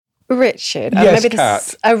Richard, Yes, maybe Kat.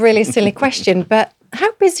 this is a really silly question, but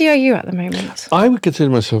how busy are you at the moment? I would consider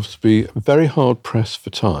myself to be very hard pressed for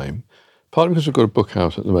time, partly because I've got a book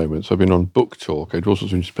out at the moment, so I've been on book talk. I had all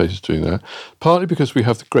sorts of interesting places doing that. Partly because we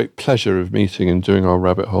have the great pleasure of meeting and doing our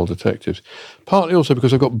rabbit hole detectives. Partly also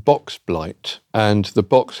because I've got box blight, and the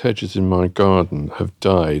box hedges in my garden have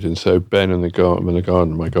died, and so Ben in the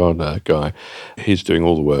garden, my gardener guy, he's doing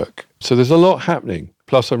all the work. So there's a lot happening.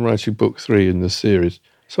 Plus I'm writing book 3 in the series.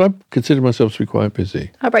 So I consider myself to be quite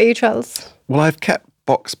busy. How about you, Charles? Well, I've kept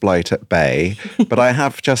box blight at bay, but I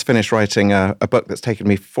have just finished writing a book that's taken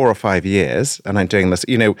me 4 or 5 years, and I'm doing this.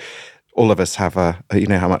 All of us have how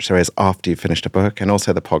much there is after you've finished a book, and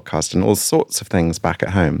also the podcast and all sorts of things back at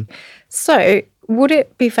home. So, would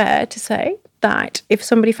it be fair to say that if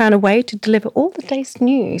somebody found a way to deliver all the day's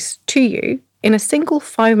news to you in a single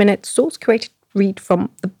 5-minute source-curated read from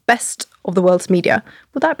the best of the world's media,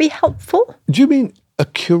 would that be helpful? Do you mean a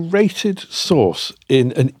curated source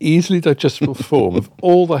in an easily digestible form of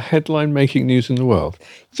all the headline-making news in the world?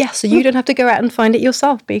 Yes, so you don't have to go out and find it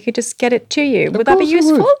yourself, but you could just get it to you. Would that be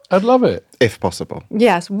useful? I'd love it. If possible.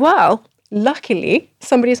 Yes, well, luckily,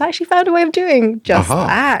 somebody's actually found a way of doing just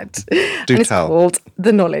that. Do and it's tell. called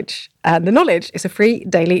The Knowledge. And The Knowledge is a free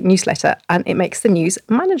daily newsletter, and it makes the news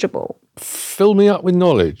manageable. Fill me up with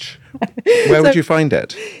knowledge. Where would you find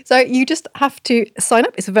it? So you just have to sign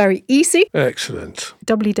up. It's very easy. Excellent.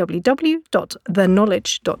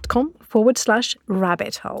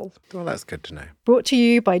 www.theknowledge.com/rabbit hole. Well, that's good to know. Brought to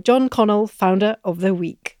you by John Connell, founder of The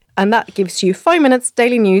Week. And that gives you 5 minutes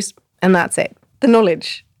daily news, and that's it. The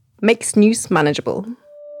Knowledge makes news manageable.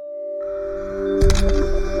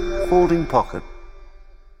 Folding pocket.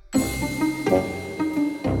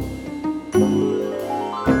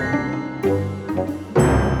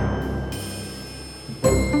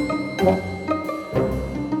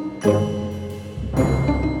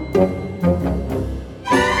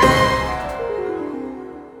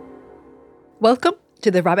 Welcome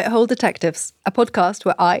to the Rabbit Hole Detectives, a podcast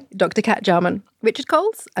where I, Dr. Kat Jarman, Richard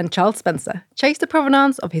Coles and Charles Spencer chase the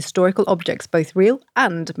provenance of historical objects, both real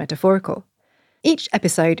and metaphorical. Each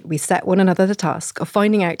episode, we set one another the task of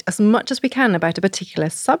finding out as much as we can about a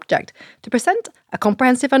particular subject to present a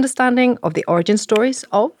comprehensive understanding of the origin stories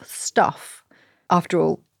of stuff. After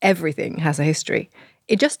all, everything has a history.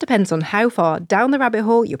 It just depends on how far down the rabbit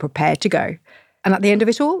hole you're prepared to go. And at the end of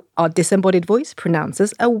it all, our disembodied voice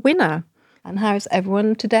pronounces a winner. And how's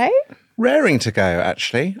everyone today? Raring to go,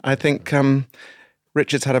 actually. I think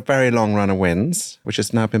Richard's had a very long run of wins, which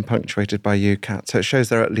has now been punctuated by you, Kat. So it shows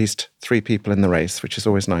there are at least 3 people in the race, which is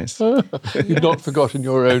always nice. You've not forgotten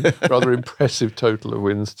your own rather impressive total of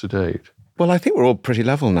wins to date. Well, I think we're all pretty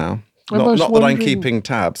level now. Not that I'm keeping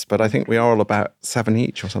tabs, but I think we are all about 7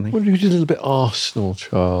 each or something. Well, you did a little bit Arsenal,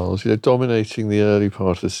 Charles, dominating the early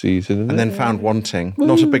part of the season. And then found wanting.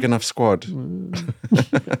 Not a big enough squad.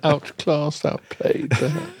 Outclassed, outplayed.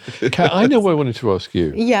 Kat, I know what I wanted to ask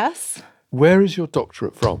you. Yes. Where is your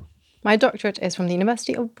doctorate from? My doctorate is from the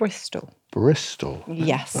University of Bristol. Bristol?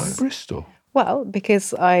 Yes. Why Bristol? Well,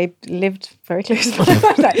 because I lived very close to no.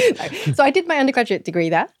 So I did my undergraduate degree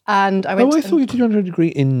there. And I went I thought you did your undergraduate degree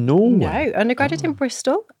in Norway. No, undergraduate in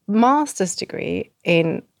Bristol, master's degree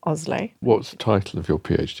in Oslo. What's the title of your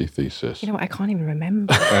PhD thesis? You know what, I can't even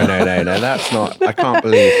remember. No, that's not, I can't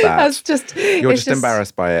believe that. That's just... You're just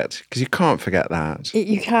embarrassed by it, because you can't forget that.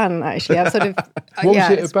 You can, actually. I've sort of... What was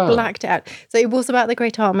it about? Blacked it out. So it was about the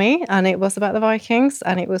Great Army, and it was about the Vikings,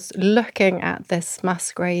 and it was looking at this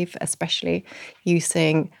mass grave, especially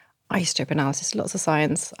using isotope analysis, lots of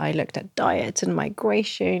science. I looked at diet and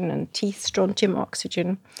migration and teeth, strontium,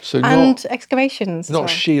 oxygen, and excavations. Not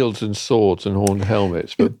shields and swords and horned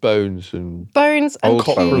helmets, but bones and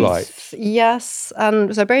teeth. Yes,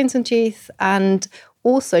 and so bones and teeth, and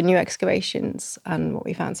also new excavations and what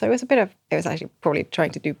we found. So it was actually probably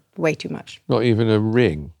trying to do way too much. Not even a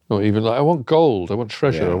ring. Not even like, I want gold, I want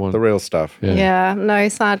treasure, I want... The real stuff. Yeah, no,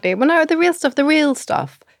 sadly. Well, no, the real stuff. The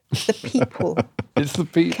people. It's the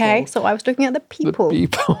people. Okay, so I was looking at the people. The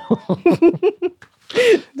people.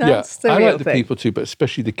 That's the I real like the thing. people too, but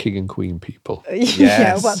especially the king and queen people.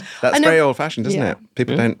 Yes, well, that's very old-fashioned, isn't it?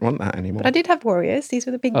 People don't want that anymore. But I did have warriors. These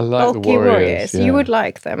were the big, I like the bulky warriors, yeah. You would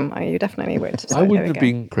like them. You definitely would. So I wouldn't have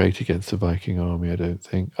been great against the Viking army, I don't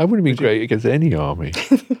think. I wouldn't have been great against any army.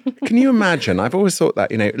 Can you imagine? I've always thought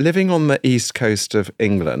that, living on the east coast of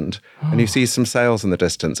England and you see some sails in the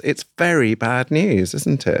distance, it's very bad news,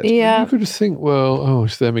 isn't it? Yeah. You could just think, well,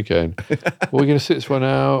 it's them again. Are we going to sit this one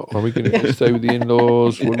out? Are we going to stay with the in-laws?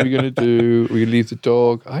 in-laws? What are we going to do? Are we going to leave the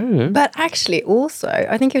dog? I don't know. But actually, also,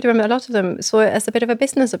 I think you have to remember a lot of them saw it as a bit of a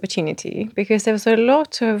business opportunity because there was a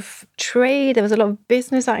lot of trade, there was a lot of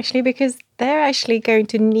business actually, because they're actually going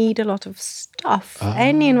to need a lot of stuff.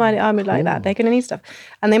 Any invited army like that, they're going to need stuff.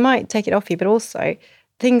 And they might take it off you, but also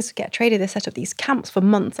things get traded. They set up these camps for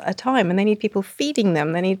months at a time and they need people feeding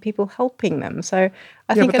them. They need people helping them. So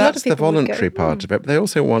I think a lot of people that's the voluntary part of it, but they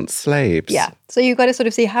also want slaves. Yeah. So you've got to sort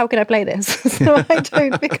of see, how can I play this so I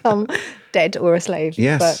don't become dead or a slave?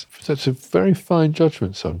 Yes. But That's a very fine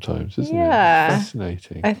judgment sometimes, isn't it?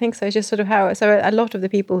 Fascinating. I think so. It's just sort of how, so a lot of the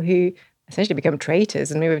people who essentially become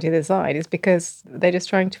traitors and move over to the other side is because they're just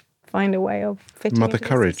trying to find a way of fitting Mother into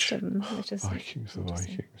courage. The system, which is Vikings, the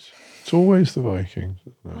Vikings. It's always the Vikings,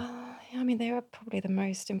 isn't it? yeah, I mean, they are probably the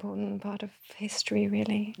most important part of history,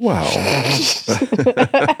 really. Well,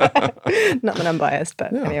 Not that I'm biased,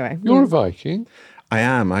 but anyway. You're a Viking. I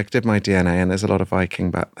am. I did my DNA and there's a lot of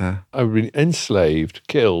Viking back there. I've been enslaved,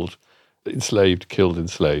 killed, enslaved, killed,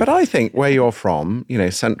 enslaved. But I think where you're from,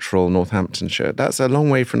 central Northamptonshire, that's a long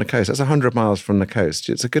way from the coast. That's 100 miles from the coast.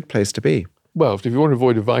 It's a good place to be. Well, if you want to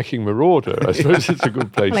avoid a Viking marauder, I suppose it's a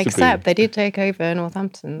good place to be. Except they did take over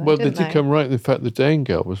Northampton. Well, they did come right. In fact, the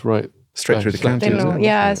Danegeld was right Straight through the county,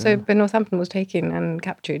 isn't it? But Northampton was taken and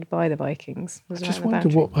captured by the Vikings. I just wonder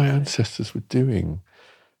what my ancestors were doing,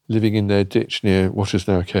 living in their ditch near what is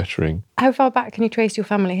now Kettering. How far back can you trace your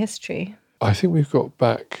family history? I think we've got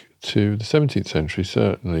back to the 17th century,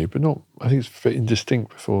 certainly, but not, I think it's very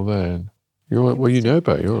indistinct before then. You know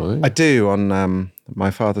about yours, I do. On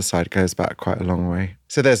my father's side, it goes back quite a long way.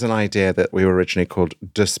 So there's an idea that we were originally called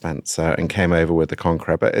Despencer and came over with the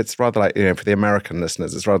Conqueror, but it's rather like, for the American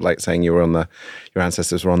listeners, it's rather like saying your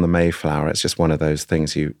ancestors were on the Mayflower. It's just one of those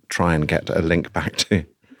things you try and get a link back to.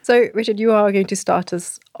 So, Richard, you are going to start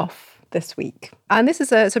us off this week. And this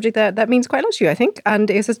is a subject that means quite a lot to you, I think. And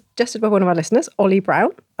it's suggested by one of our listeners, Ollie Brown,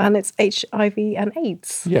 and it's HIV and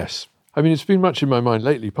AIDS. Yes. I mean, it's been much in my mind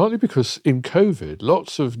lately, partly because in COVID,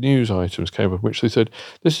 lots of news items came up which they said,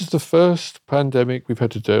 this is the first pandemic we've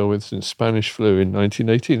had to deal with since Spanish flu in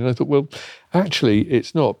 1918. And I thought, well, actually,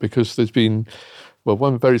 it's not, because there's been,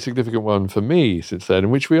 one very significant one for me since then, in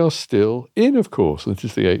which we are still in, of course, and it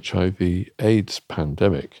is the HIV/AIDS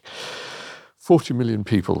pandemic. 40 million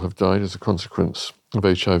people have died as a consequence of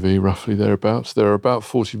HIV, roughly thereabouts. There are about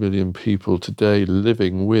 40 million people today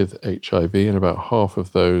living with HIV, and about half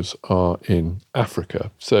of those are in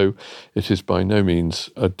Africa. So it is by no means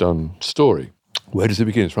a done story. Where does it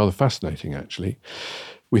begin? It's rather fascinating, actually.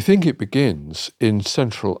 We think it begins in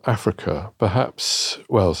Central Africa, perhaps,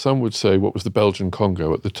 some would say what was the Belgian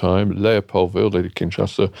Congo at the time, Leopoldville, later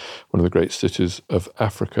Kinshasa, one of the great cities of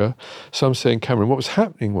Africa. Some say in Cameroon. What was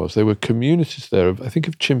happening was there were communities there, of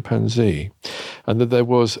chimpanzee, and that there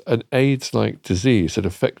was an AIDS-like disease that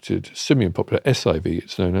affected simian population, SIV,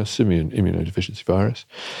 it's known as simian immunodeficiency virus,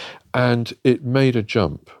 and it made a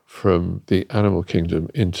jump from the animal kingdom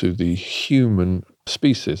into the human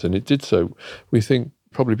species, and it did so, we think,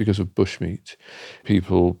 probably because of bushmeat.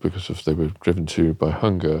 People, they were driven to by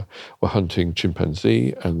hunger, were hunting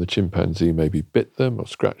chimpanzee, and the chimpanzee maybe bit them or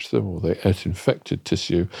scratched them, or they ate infected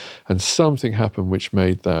tissue, and something happened which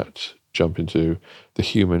made that jump into the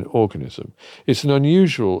human organism. It's an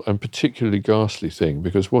unusual and particularly ghastly thing,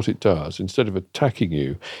 because what it does, instead of attacking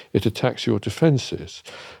you, it attacks your defences.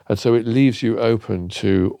 And so it leaves you open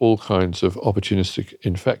to all kinds of opportunistic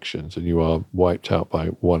infections, and you are wiped out by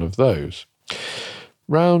one of those.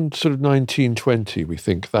 Around sort of 1920, we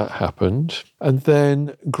think that happened. And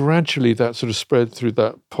then gradually that sort of spread through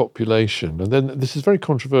that population. And then this is very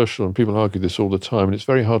controversial, and people argue this all the time, and it's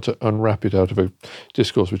very hard to unwrap it out of a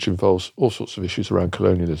discourse which involves all sorts of issues around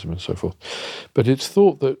colonialism and so forth. But it's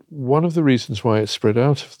thought that one of the reasons why it spread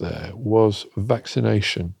out of there was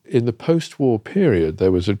vaccination. In the post-war period,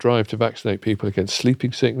 there was a drive to vaccinate people against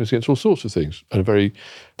sleeping sickness, against all sorts of things, and a very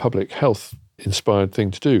public health inspired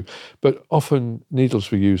thing to do. But often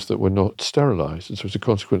needles were used that were not sterilised, and so as a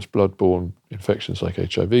consequence, blood-borne infections like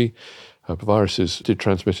HIV, viruses did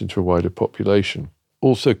transmit into a wider population.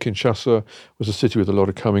 Also, Kinshasa was a city with a lot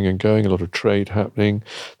of coming and going, a lot of trade happening.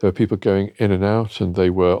 There were people going in and out, and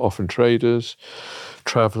they were often traders,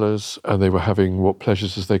 travellers, and they were having what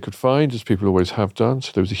pleasures as they could find, as people always have done.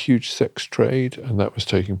 So there was a huge sex trade, and that was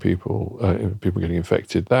taking people getting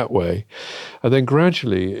infected that way. And then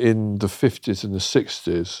gradually in the 50s and the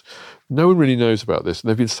 60s, no one really knows about this. And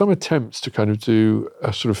there have been some attempts to kind of do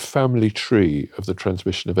a sort of family tree of the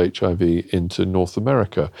transmission of HIV into North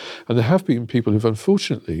America. And there have been people who've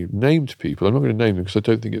unfortunately named people, I'm not going to name them because I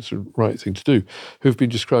don't think it's the right thing to do, who've been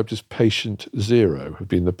described as patient zero, who've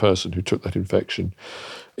been the person who took that infection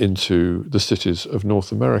into the cities of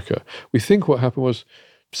North America. We think what happened was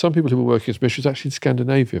some people who were working as missionaries actually in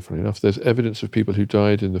Scandinavia, funny enough. There's evidence of people who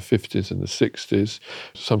died in the 50s and the 60s.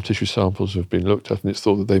 Some tissue samples have been looked at and it's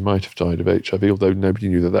thought that they might have died of HIV, although nobody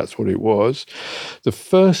knew that that's what it was. The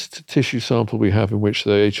first tissue sample we have in which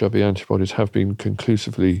the HIV antibodies have been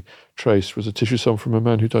conclusively traced was a tissue sample from a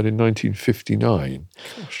man who died in 1959.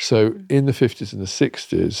 Gosh. So in the 50s and the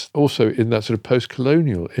 60s, also in that sort of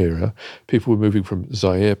post-colonial era, people were moving from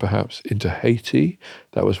Zaire perhaps into Haiti.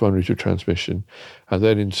 That was one route of transmission. And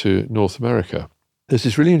then into North America. There's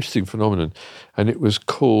this really interesting phenomenon, and it was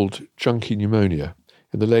called junkie pneumonia.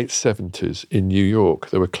 In the late 70s in New York,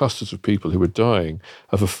 there were clusters of people who were dying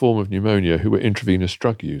of a form of pneumonia who were intravenous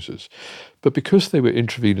drug users. But because they were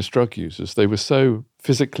intravenous drug users, they were so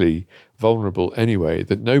physically vulnerable anyway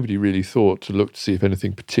that nobody really thought to look to see if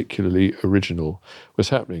anything particularly original was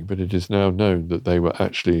happening. But it is now known that they were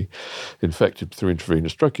actually infected through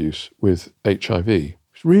intravenous drug use with HIV.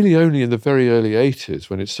 Really only in the very early 80s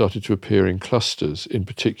when it started to appear in clusters in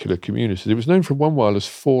particular communities. It was known for one while as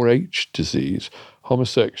 4-H disease,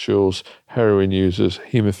 homosexuals, heroin users,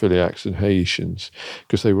 haemophiliacs and Haitians,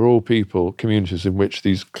 because they were all communities in which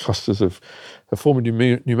these clusters of a form of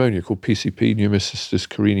pneumonia called PCP, pneumocystis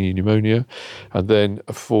carinii pneumonia, and then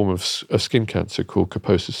a form of skin cancer called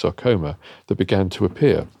Kaposi's sarcoma that began to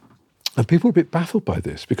appear. And people were a bit baffled by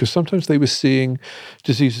this because sometimes they were seeing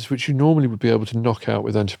diseases which you normally would be able to knock out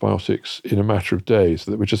with antibiotics in a matter of days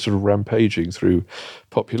that were just sort of rampaging through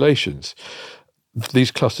populations.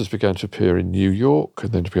 These clusters began to appear in New York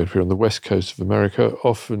and then to appear on the west coast of America,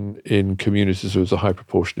 often in communities where there was a high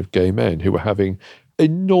proportion of gay men who were having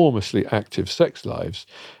enormously active sex lives.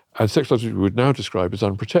 And sex lives we would now describe as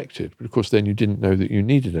unprotected. But of course, then you didn't know that you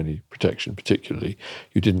needed any protection, particularly.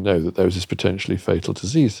 You didn't know that there was this potentially fatal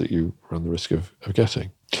disease that you run the risk of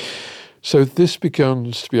getting. So this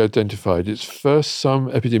begins to be identified. It's first,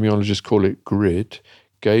 some epidemiologists call it GRID,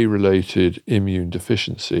 gay-related immune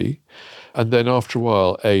deficiency. And then after a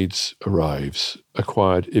while, AIDS arrives,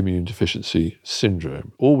 acquired immune deficiency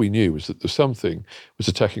syndrome. All we knew was that something was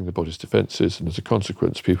attacking the body's defenses, and as a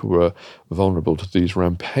consequence, people were vulnerable to these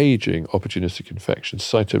rampaging opportunistic infections,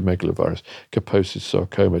 cytomegalovirus, Kaposi's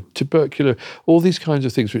sarcoma, tuberculosis, all these kinds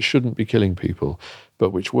of things which shouldn't be killing people,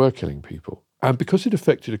 but which were killing people. And because it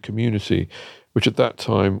affected a community, which at that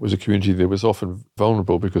time was a community that was often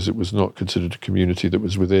vulnerable because it was not considered a community that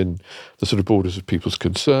was within the sort of borders of people's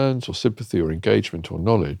concerns or sympathy or engagement or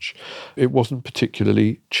knowledge, it wasn't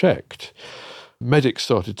particularly checked. Medics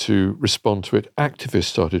started to respond to it. Activists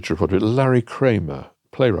started to respond to it. Larry Kramer,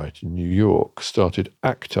 playwright in New York, started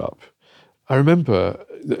ACT UP. I remember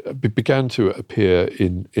it began to appear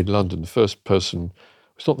in London. The first person,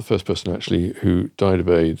 it's not the first person actually who died of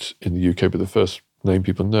AIDS in the UK, but the first name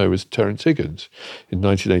people know is Terence Higgins. In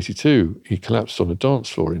 1982, he collapsed on a dance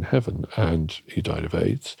floor in Heaven and he died of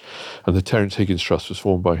AIDS. And the Terence Higgins Trust was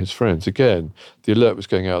formed by his friends. Again, the alert was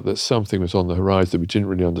going out that something was on the horizon that we didn't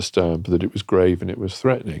really understand, but that it was grave and it was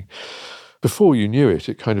threatening. Before you knew it,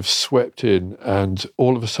 it kind of swept in, and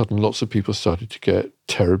all of a sudden lots of people started to get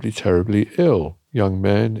terribly, terribly ill. Young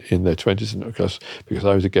men in their 20s, and because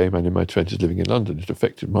I was a gay man in my 20s living in London, it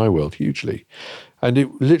affected my world hugely. And it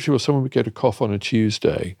literally was someone would get a cough on a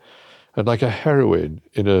Tuesday, and like a heroine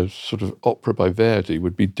in a sort of opera by Verdi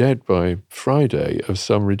would be dead by Friday of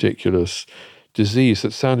some ridiculous disease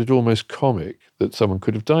that sounded almost comic, that someone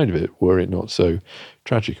could have died of it, were it not so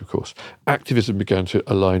tragic, of course. Activism began to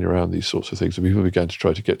align around these sorts of things, and people began to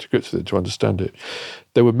try to get to grips with it, to understand it.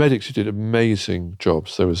 There were medics who did amazing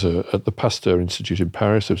jobs. There was at the Pasteur Institute in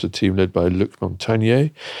Paris, there was a team led by Luc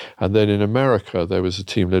Montagnier, and then in America, there was a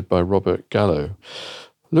team led by Robert Gallo.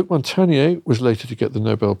 Luc Montagnier was later to get the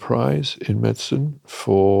Nobel Prize in medicine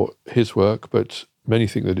for his work, but many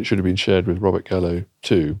think that it should have been shared with Robert Gallo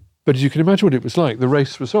too. But as you can imagine what it was like, the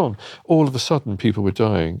race was on. All of a sudden, people were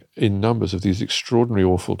dying in numbers of these extraordinary,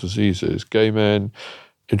 awful diseases. Gay men,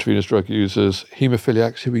 intravenous drug users,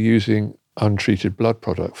 haemophiliacs who were using untreated blood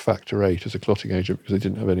product, factor VIII, as a clotting agent because they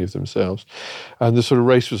didn't have any of themselves. And the sort of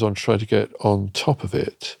race was on to try to get on top of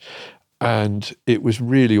it. And it was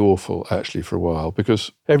really awful, actually, for a while,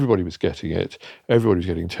 because everybody was getting it. Everybody was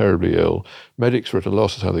getting terribly ill. Medics were at a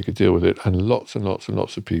loss as how they could deal with it. And lots and lots and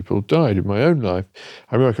lots of people died. In my own life,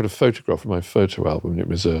 I remember I got a photograph of my photo album, and it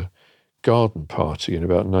was a garden party in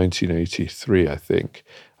about 1983, I think.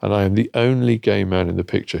 And I am the only gay man in the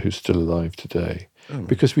picture who's still alive today.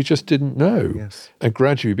 Because we just didn't know. Yes. And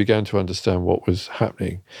gradually we began to understand what was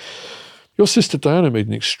happening. Your sister Diana made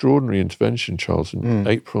an extraordinary intervention, Charles, in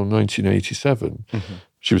April 1987. Mm-hmm.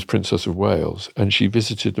 She was Princess of Wales, and she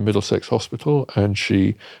visited the Middlesex Hospital, and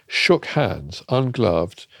she shook hands,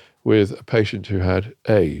 ungloved, with a patient who had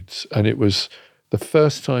AIDS. And it was the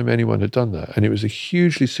first time anyone had done that. And it was a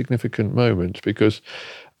hugely significant moment because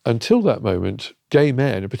until that moment, gay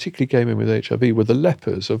men, and particularly gay men with HIV, were the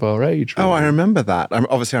lepers of our age. Really. Oh, I remember that.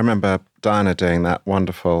 Obviously, I remember Diana doing that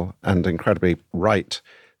wonderful and incredibly right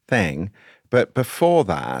thing. But before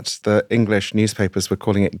that, the English newspapers were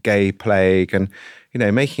calling it gay plague and,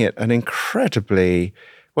 making it an incredibly,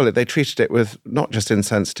 they treated it with not just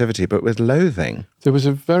insensitivity, but with loathing. There was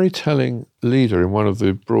a very telling leader in one of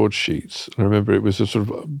the broadsheets. I remember it was a sort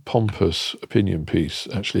of pompous opinion piece,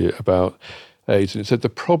 actually, about AIDS. And it said, the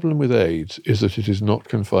problem with AIDS is that it is not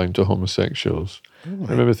confined to homosexuals. I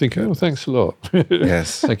remember thinking, thanks a lot.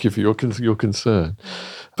 Yes. Thank you for your concern.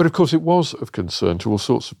 But of course, it was of concern to all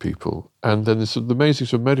sorts of people. And then the amazing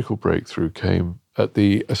sort of medical breakthrough came at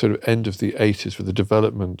the sort of end of the 80s with the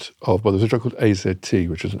development of, there was a drug called AZT,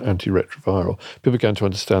 which was an antiretroviral. People began to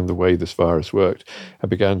understand the way this virus worked and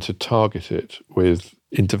began to target it with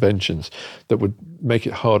interventions that would make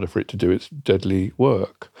it harder for it to do its deadly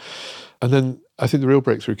work. And then I think the real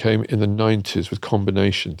breakthrough came in the 90s with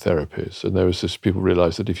combination therapies. And there was this, people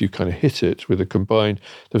realized that if you kind of hit it with a combined,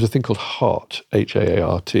 there was a thing called HAART,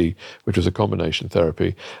 H-A-A-R-T, which was a combination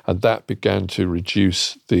therapy. And that began to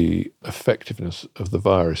reduce the effectiveness of the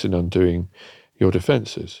virus in undoing your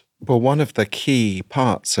defenses. Well, one of the key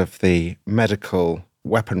parts of the medical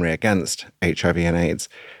weaponry against HIV and AIDS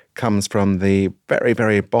comes from the very,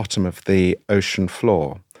 very bottom of the ocean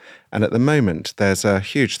floor. And at the moment, there's a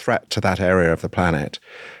huge threat to that area of the planet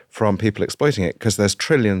from people exploiting it because there's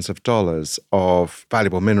trillions of dollars of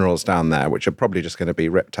valuable minerals down there, which are probably just going to be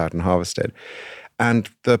ripped out and harvested. And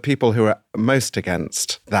the people who are most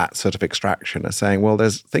against that sort of extraction are saying, well,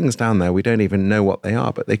 there's things down there, we don't even know what they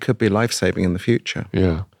are, but they could be life-saving in the future.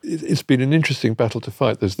 Yeah. It's been an interesting battle to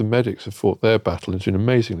fight. There's the medics have fought their battle. It's been an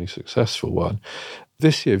amazingly successful one.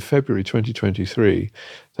 This year, February 2023,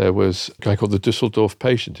 there was a guy called the Dusseldorf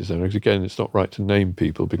patient. Again, it's not right to name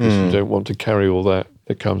people because you don't want to carry all that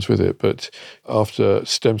comes with it. But after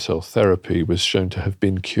stem cell therapy was shown to have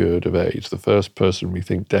been cured of AIDS, the first person we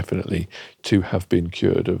think definitely to have been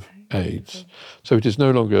cured of AIDS. So it is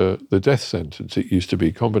no longer the death sentence. It used to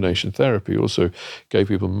be. Combination therapy also gave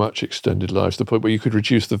people much extended lives to the point where you could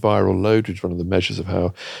reduce the viral load, which is one of the measures of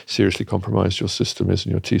how seriously compromised your system is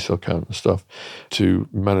and your T cell count and stuff, to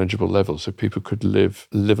manageable levels so people could live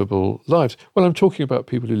livable lives. Well, I'm talking about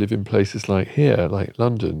people who live in places like here, like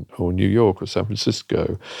London or New York or San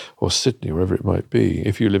Francisco or Sydney, wherever it might be.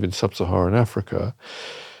 If you live in sub-Saharan Africa,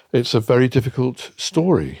 it's a very difficult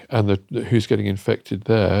story, and who's getting infected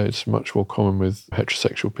there, it's much more common with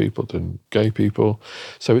heterosexual people than gay people.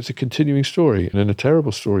 So it's a continuing story, and a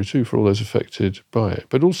terrible story too for all those affected by it,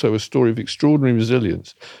 but also a story of extraordinary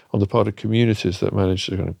resilience on the part of communities that manage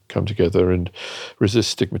to kind of come together and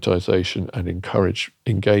resist stigmatization and encourage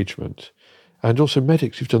engagement. And also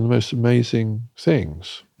medics who've done the most amazing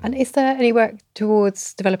things. And is there any work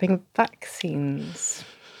towards developing vaccines?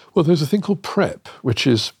 Well, there's a thing called PrEP, which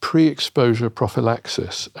is pre-exposure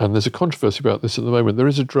prophylaxis. And there's a controversy about this at the moment. There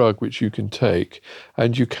is a drug which you can take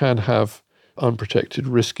and you can have unprotected,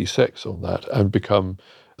 risky sex on that and become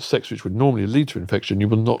sex which would normally lead to infection. You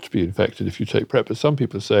will not be infected if you take PrEP. But some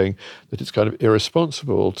people are saying that it's kind of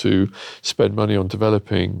irresponsible to spend money on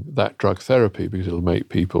developing that drug therapy because it'll make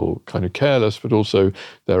people kind of careless. But also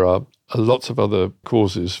there are lots of other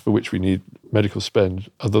causes for which we need medical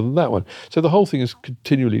spend other than that one. So the whole thing is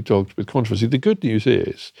continually dogged with controversy. The good news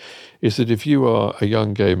is that if you are a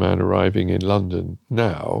young gay man arriving in London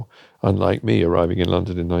now, unlike me arriving in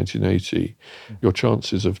London in 1980, your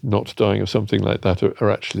chances of not dying of something like that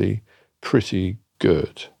are actually pretty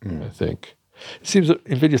good, I think. It seems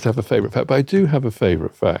invidious to have a favourite fact, but I do have a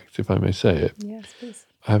favourite fact, if I may say it. Yes, please.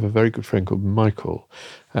 I have a very good friend called Michael,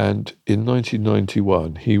 and in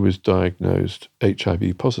 1991 he was diagnosed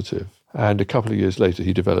HIV positive. And a couple of years later,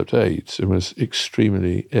 he developed AIDS and was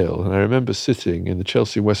extremely ill. And I remember sitting in the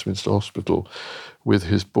Chelsea Westminster Hospital with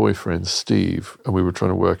his boyfriend, Steve, and we were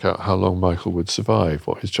trying to work out how long Michael would survive,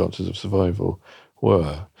 what his chances of survival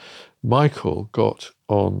were. Michael got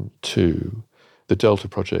on to the Delta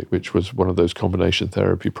Project, which was one of those combination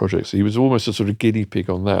therapy projects. He was almost a sort of guinea pig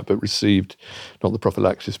on that, but received not the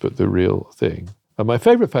prophylaxis, but the real thing. And my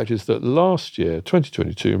favourite fact is that last year,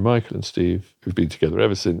 2022, Michael and Steve, who've been together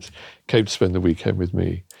ever since, came to spend the weekend with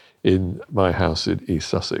me in my house in East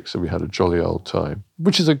Sussex. So we had a jolly old time,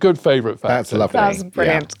 which is a good favourite fact. That's lovely. That's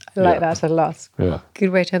brilliant. Yeah. I like that a lot. Yeah.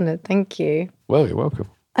 Good way to end it. Thank you. Well, you're welcome.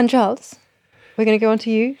 And Charles, we're going to go on to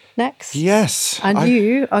you next. Yes. And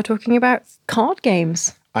you are talking about card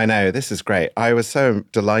games. I know, this is great. I was so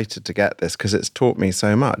delighted to get this because it's taught me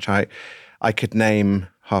so much. I could name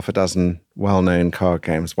half a dozen well-known card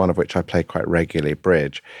games, one of which I play quite regularly,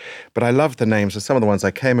 bridge. But I love the names of some of the ones I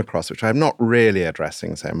came across, which I'm not really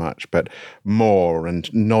addressing so much, but More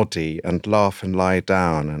and Noddy and Laugh and Lie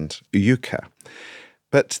Down and Euchre.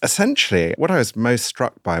 But essentially, what I was most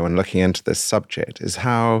struck by when looking into this subject is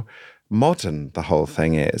how modern the whole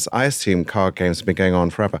thing is. I assume card games have been going on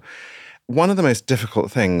forever. One of the most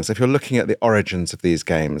difficult things, if you're looking at the origins of these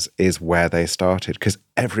games, is where they started, because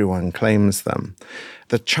everyone claims them.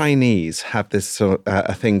 The Chinese have this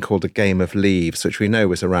a thing called a game of leaves, which we know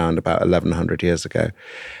was around about 1100 years ago.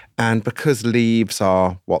 And because leaves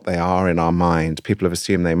are what they are in our mind, people have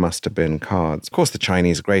assumed they must have been cards. Of course, the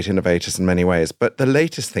Chinese are great innovators in many ways, but the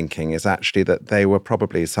latest thinking is actually that they were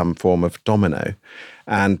probably some form of domino,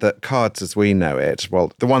 and that cards as we know it,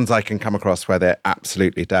 well, the ones I can come across where they're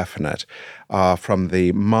absolutely definite are from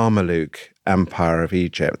the Mameluke Empire of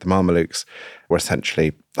Egypt. The Mamelukes were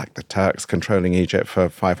essentially like the Turks controlling Egypt for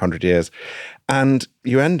 500 years. And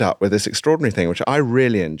you end up with this extraordinary thing, which I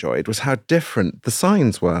really enjoyed, was how different the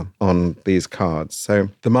signs were on these cards. So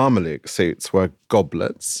the Mameluke suits were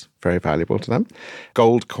goblets, very valuable to them,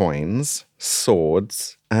 gold coins,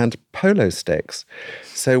 swords, and polo sticks.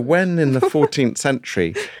 So when in the 14th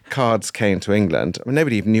century cards came to England,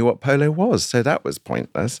 nobody even knew what polo was, so that was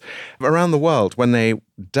pointless. Around the world, when they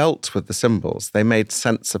dealt with the symbols, they made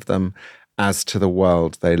sense of them as to the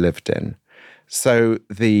world they lived in. So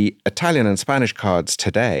the Italian and Spanish cards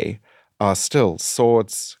today are still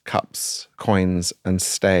swords, cups, coins, and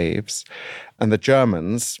staves. And the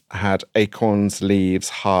Germans had acorns, leaves,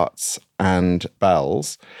 hearts, and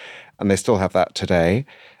bells. And they still have that today.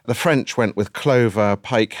 The French went with clover,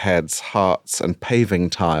 pike heads, hearts, and paving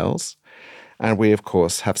tiles. And we, of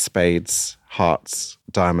course, have spades, hearts,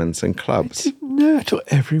 diamonds, and clubs. No, I thought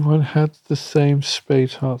everyone had the same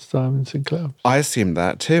spades, hearts, diamonds, and clubs. I assumed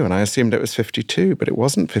that too, and I assumed it was 52, but it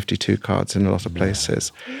wasn't 52 cards in a lot of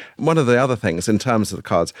places. One of the other things in terms of the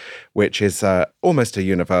cards, which is almost a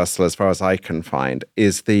universal as far as I can find,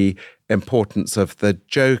 is the importance of the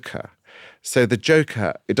joker. So the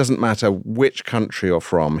Joker, it doesn't matter which country you're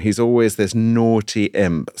from, he's always this naughty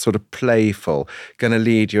imp, sort of playful, going to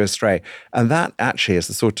lead you astray. And that actually is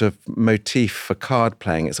the sort of motif for card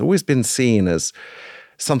playing. It's always been seen as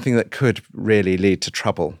something that could really lead to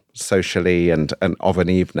trouble socially and of an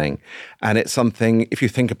evening. And it's something, if you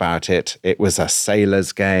think about it, it was a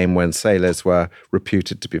sailor's game when sailors were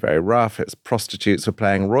reputed to be very rough. It's prostitutes were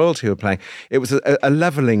playing, royalty were playing. It was a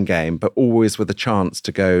levelling game, but always with a chance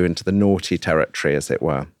to go into the naughty territory, as it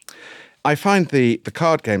were. I find the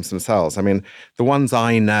card games themselves, I mean, the ones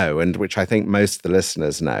I know, and which I think most of the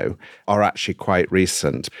listeners know, are actually quite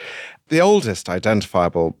recent. The oldest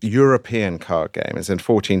identifiable European card game is in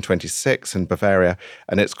 1426 in Bavaria,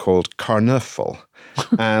 and it's called Karnuffel.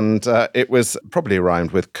 And it was probably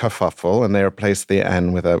rhymed with kerfuffle, and they replaced the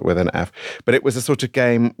N with an F. But it was a sort of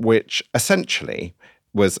game which essentially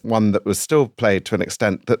was one that was still played to an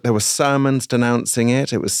extent that there were sermons denouncing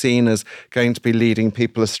it. It was seen as going to be leading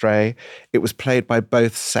people astray. It was played by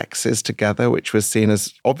both sexes together, which was seen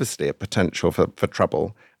as obviously a potential for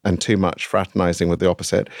trouble and too much fraternizing with the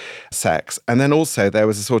opposite sex. And then also there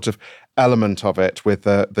was a sort of element of it with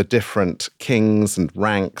the different kings and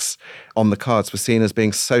ranks on the cards were seen as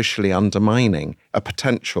being socially undermining, a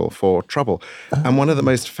potential for trouble. And one of the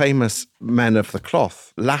most famous men of the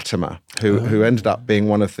cloth, Latimer, who ended up being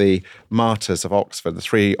one of the martyrs of Oxford, the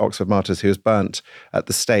 3 Oxford martyrs, who was burnt at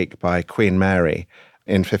the stake by Queen Mary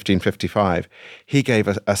in 1555, he gave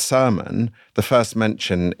a sermon, the first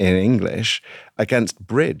mention in English, against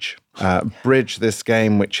bridge. Bridge, this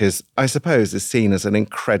game which is, I suppose, is seen as an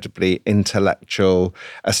incredibly intellectual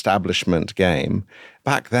establishment game.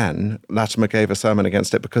 Back then, Latimer gave a sermon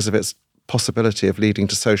against it because of its possibility of leading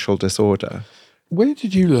to social disorder. Where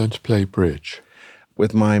did you learn to play bridge?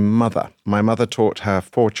 With my mother. My mother taught her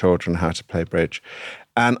 4 children how to play bridge.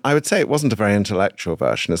 And I would say it wasn't a very intellectual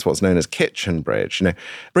version. It's what's known as kitchen bridge. You know,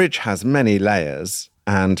 bridge has many layers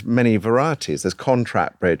and many varieties. There's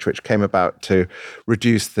contract bridge, which came about to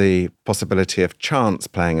reduce the possibility of chance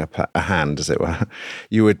playing a hand, as it were.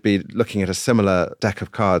 You would be looking at a similar deck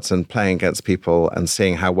of cards and playing against people and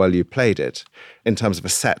seeing how well you played it in terms of a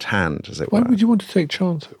set hand, as it were. Why would you want to take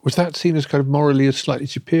chance? Was that seen as kind of morally as slightly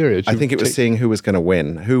superior? I think it was seeing who was going to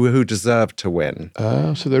win, who deserved to win.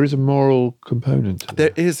 So there is a moral component to that.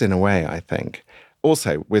 There is, in a way, I think.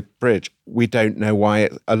 also with bridge, we don't know why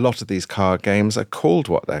a lot of these card games are called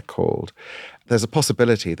what they're called. There's a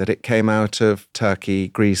possibility that it came out of Turkey,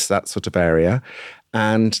 Greece, that sort of area.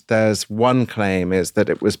 And there's one claim is that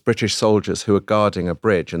it was British soldiers who were guarding a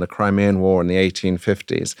bridge in the Crimean War in the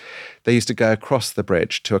 1850s. They used to go across the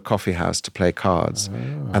bridge to a coffee house to play cards.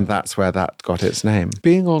 And that's where that got its name.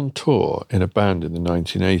 Being on tour in a band in the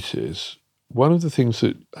 1980s, one of the things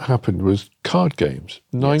that happened was card games.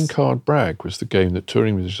 Nine-card brag was the game that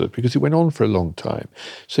touring musicians, because it went on for a long time.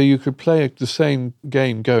 So you could play the same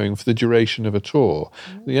game going for the duration of a tour.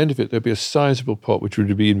 At the end of it, there'd be a sizable pot, which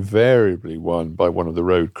would be invariably won by one of the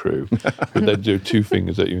road crew. But they'd do two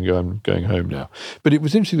fingers at you and go, I'm going home now. But it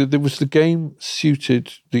was interesting that there was the game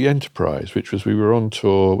suited the enterprise, which was we were on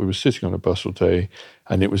tour, we were sitting on a bus all day,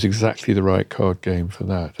 and it was exactly the right card game for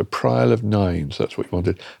that. A prial of nines, that's what you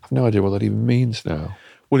wanted. I have no idea what that even means now.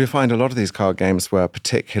 Well, you find a lot of these card games were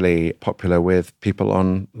particularly popular with people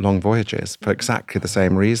on long voyages for exactly the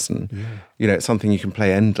same reason. Yeah. You know, it's something you can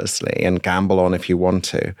play endlessly and gamble on if you want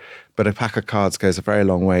to. But a pack of cards goes a very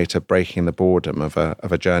long way to breaking the boredom of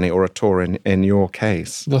a journey or a tour in your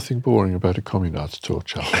case. Nothing boring about a communards tour,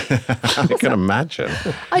 Charles. I can imagine.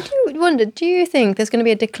 I do wonder, do you think there's going to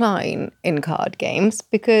be a decline in card games?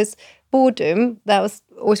 Because boredom, that was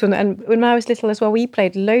always one. And when I was little as well, we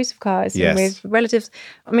played loads of cards with relatives.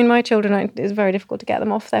 I mean, my children, it's very difficult to get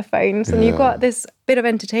them off their phones. And you've got this bit of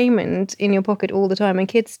entertainment in your pocket all the time, and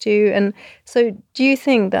kids too. And so do you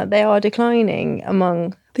think that they are declining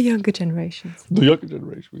among the younger generations? The younger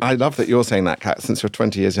generation. I love that you're saying that, Kat, since you're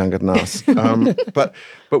 20 years younger than us. But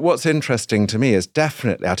what's interesting to me is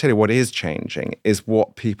definitely, I'll tell you what is changing, is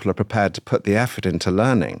what people are prepared to put the effort into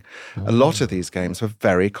learning. A lot of these games are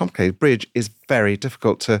very complicated. Bridge is very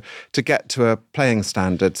difficult to get to a playing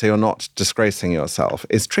standard so you're not disgracing yourself.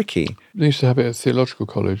 It's tricky. They used to have it at theological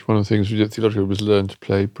college. One of the things we did at theological was learn to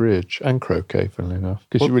play bridge and croquet, funnily enough,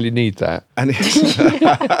 because you really need that. And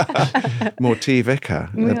more tea vicar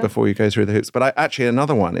before you go through the hoops. But actually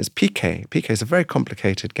another one is piquet. Piquet is a very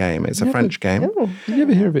complicated game. It's a French game. You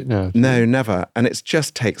never hear of it now? No, never. And it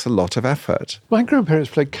just takes a lot of effort. My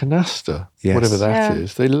grandparents played canasta, whatever that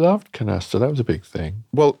is. They loved canasta. That was a big thing.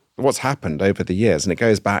 Well, what's happened over the years, and it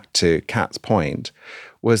goes back to Kat's point,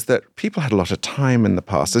 was that people had a lot of time in the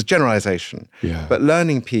past. As generalisation. Yeah. But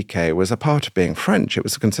learning piquet was a part of being French. It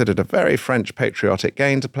was considered a very French patriotic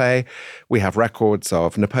game to play. We have records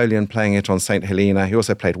of Napoleon playing it on St. Helena. He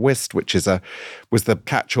also played whist, which was the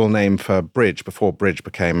catch-all name for bridge before bridge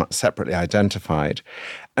became separately identified.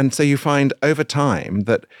 And so you find over time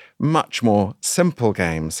that much more simple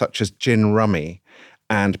games such as gin rummy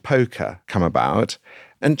and poker come about.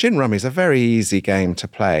 And gin rummy is a very easy game to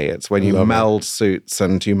play. It's when you meld suits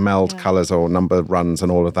and you meld colours or number runs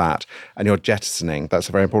and all of that, and you're jettisoning. That's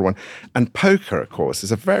a very important one. And poker, of course,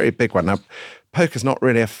 is a very big one. Now, poker's not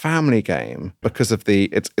really a family game because of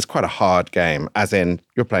it's quite a hard game, as in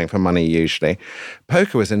you're playing for money usually.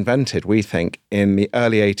 Poker was invented, we think, in the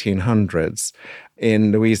early 1800s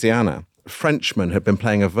in Louisiana. Frenchmen had been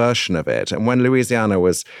playing a version of it. And when Louisiana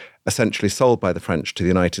was essentially sold by the French to the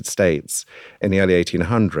United States in the early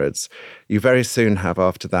 1800s, you very soon have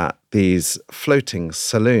after that these floating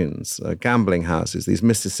saloons, gambling houses, these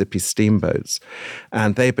Mississippi steamboats.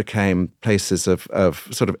 And they became places of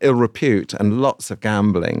sort of ill repute and lots of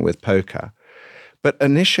gambling with poker. But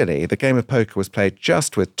initially, the game of poker was played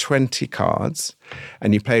just with 20 cards,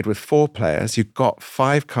 and you played with 4 players. You got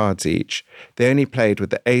 5 cards each. They only played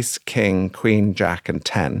with the ace, king, queen, jack, and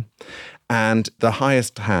 10. And the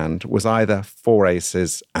highest hand was either 4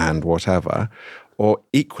 aces and whatever, or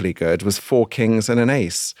equally good was 4 kings and an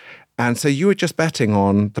ace. And so you were just betting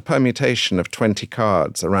on the permutation of 20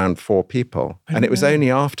 cards around 4 people. And it was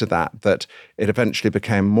only after that it eventually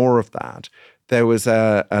became more of that. There was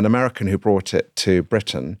an American who brought it to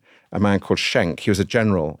Britain, a man called Schenck. He was a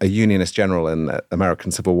general, a Unionist general in the American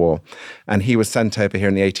Civil War. And he was sent over here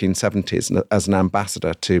in the 1870s as an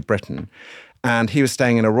ambassador to Britain. And he was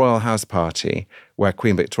staying in a royal house party where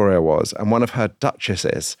Queen Victoria was. And one of her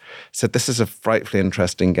duchesses said, this is a frightfully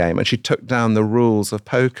interesting game. And she took down the rules of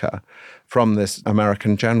poker from this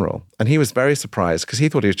American general. And he was very surprised because he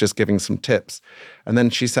thought he was just giving some tips. And then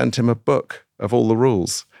she sent him a book of all the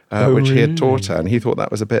rules. Which he had taught her, and he thought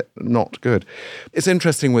that was a bit not good. It's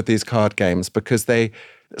interesting with these card games because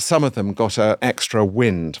some of them got an extra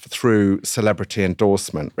wind through celebrity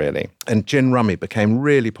endorsement, really. And gin rummy became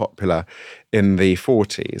really popular in the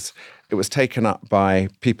 40s. It was taken up by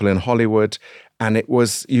people in Hollywood, and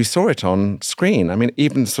you saw it on screen. I mean,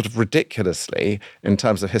 even sort of ridiculously in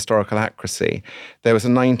terms of historical accuracy. There was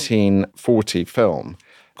a 1940 film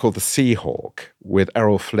called The Seahawk with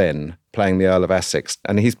Errol Flynn playing the Earl of Essex.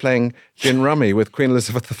 And he's playing gin rummy with Queen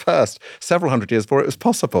Elizabeth I several hundred years before it was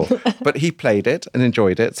possible. But he played it and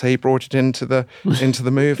enjoyed it, so he brought it into the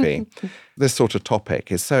movie. This sort of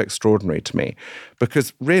topic is so extraordinary to me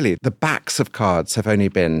because really the backs of cards have only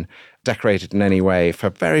been decorated in any way for a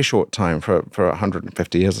very short time, for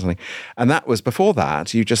 150 years or something. And that was before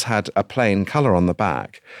that, you just had a plain colour on the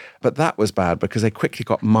back. But that was bad because they quickly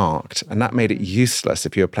got marked and that made it useless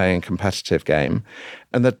if you were playing a competitive game.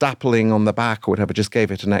 And the dappling on the back or whatever just gave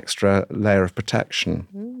it an extra layer of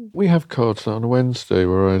protection. We have cards on a Wednesday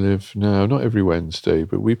where I live now, not every Wednesday,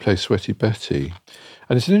 but we play Sweaty Betty.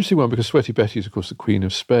 And it's an interesting one because Sweaty Betty is, of course, the Queen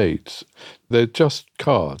of Spades. They're just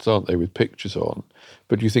cards, aren't they, with pictures on?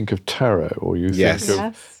 But you think of tarot or you think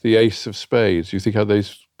of the Ace of Spades. You think how they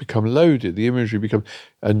become loaded, the imagery becomes...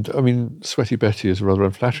 And, I mean, Sweaty Betty is a rather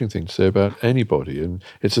unflattering thing to say about anybody. And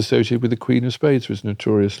it's associated with the Queen of Spades, who is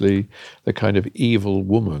notoriously the kind of evil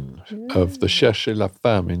woman of the cherchez la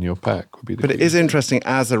femme in your pack. Would be the But Queen it is of Spades. interesting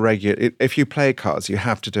as a regular... If you play cards, you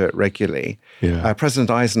have to do it regularly. Yeah. President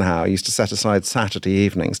Eisenhower used to set aside Saturday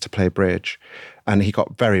evenings to play bridge. And he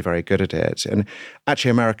got very, very good at it. And actually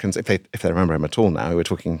Americans, if they remember him at all now, we were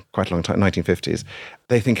talking quite a long time, 1950s,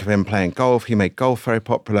 they think of him playing golf. He made golf very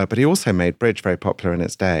popular, but he also made bridge very popular in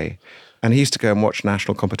its day. And he used to go and watch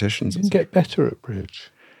national competitions. You can get better at bridge.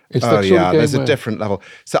 It's Oh, that sort of yeah, game there's a where- different level.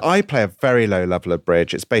 So I play a very low level of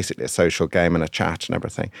bridge. It's basically a social game and a chat and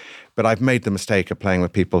everything. But I've made the mistake of playing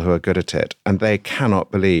with people who are good at it, and they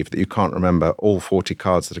cannot believe that you can't remember all 40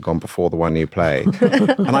 cards that have gone before the one you play.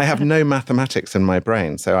 And I have no mathematics in my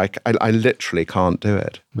brain, so I literally can't do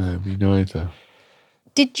it. No, me neither.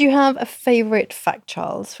 Did you have a favourite fact,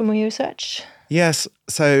 Charles, from your research? Yes,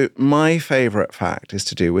 so my favourite fact is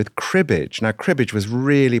to do with cribbage. Now, cribbage was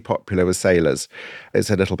really popular with sailors. It's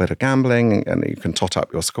a little bit of gambling and you can tot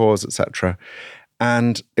up your scores, etc.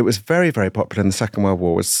 And it was very, very popular in the Second World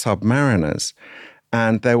War with submariners.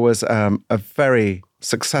 And there was a very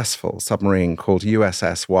successful submarine called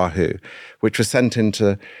USS Wahoo, which was sent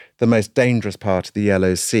into the most dangerous part of the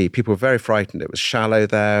Yellow Sea. People were very frightened. It was shallow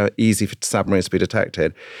there, easy for submarines to be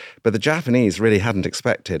detected. But the Japanese really hadn't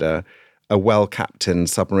expected a well-captained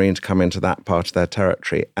submarine to come into that part of their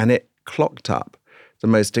territory. And it clocked up the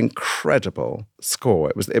most incredible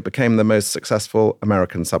score. It became the most successful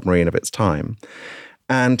American submarine of its time.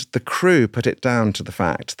 And the crew put it down to the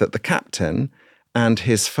fact that the captain and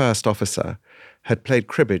his first officer had played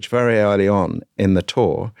cribbage very early on in the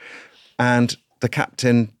tour. And the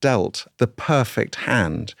captain dealt the perfect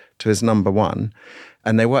hand to his number one.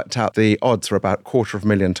 And they worked out the odds were about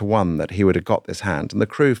 250,000 to 1 that he would have got this hand. And the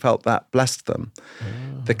crew felt that blessed them.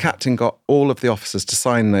 The captain got all of the officers to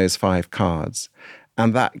sign those 5 cards.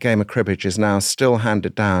 And that game of cribbage is now still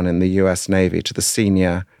handed down in the US Navy to the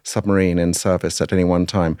senior submarine in service at any one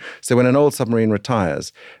time. So when an old submarine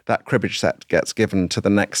retires, that cribbage set gets given to the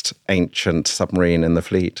next ancient submarine in the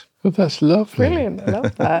fleet. Oh, that's lovely. Brilliant. I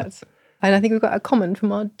love that. And I think we've got a comment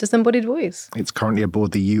from our disembodied voice. It's currently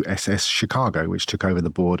aboard the USS Chicago, which took over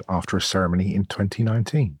the board after a ceremony in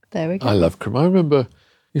 2019. There we go. I love cribbage. I remember you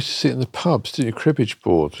used to sit in the pubs, didn't you, cribbage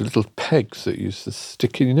boards with little pegs that you used to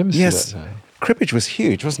stick in. You never see Yes. that now. Cribbage was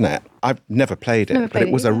huge, wasn't it? I've never played it, Never but played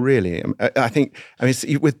it was it a either. really,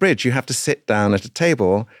 with bridge, you have to sit down at a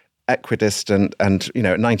table equidistant and,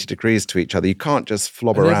 at 90 degrees to each other. You can't just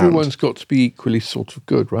flob And around. everyone's got to be equally sort of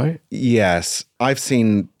good, right? Yes. I've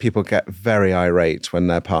seen people get very irate when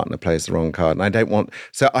their partner plays the wrong card. And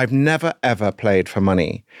so I've never, ever played for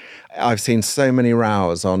money. I've seen so many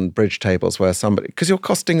rows on bridge tables where because you're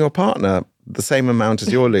costing your partner the same amount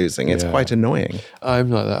as you're losing. It's Yeah. quite annoying. I'm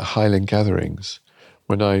like that at Highland gatherings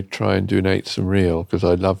when I try and do an eights and reel because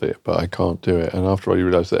I love it, but I can't do it. And after all, you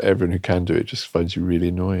realise that everyone who can do it just finds you really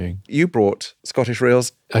annoying. You brought Scottish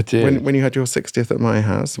reels I did. when you had your 60th at my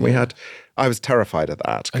house. And I was terrified of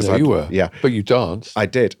that. I know you were. Yeah. But you danced. I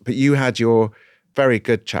did. But you had your very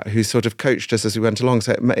good chap who sort of coached us as we went along.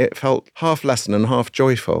 So it felt half lesson and half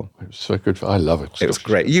joyful. It was so good. I love it. It was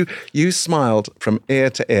great. You smiled from ear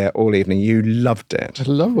to ear all evening. You loved it.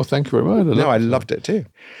 Well, thank you very much. No, I loved it too.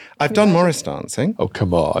 I've done Morris dancing. Oh,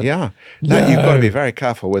 come on. Yeah. Now you've got to be very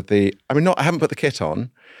careful with I haven't put the kit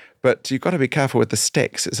on, but you've got to be careful with the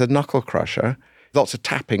sticks. It's a knuckle crusher. lots of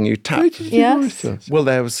tapping. You tap. Where did you do Yes. research? Well,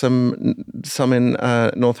 there was some in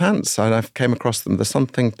Northants, and I came across them. The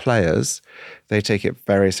Something Players, they take it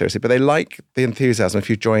very seriously, but they like the enthusiasm. If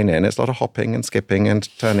you join in, it's a lot of hopping and skipping and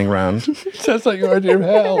turning around. Sounds like your idea of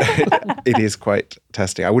hell. It is quite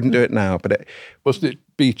testing. I wouldn't do it now, but Wasn't it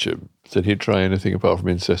Beecham said he'd try anything apart from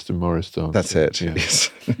incest and Morris dance? that's it. Yeah. Yes.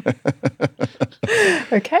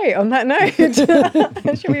 Okay, on that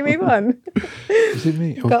note, should we move on? Is it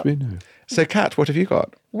me? Got- Me? No. So, Kat, what have you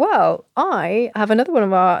got? Well, I have another one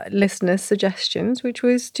of our listeners' suggestions, which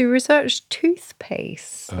was to research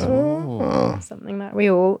toothpaste. Something that we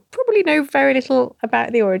all probably know very little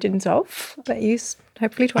about the origins of, but use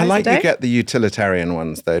hopefully twice I like a day. you get the utilitarian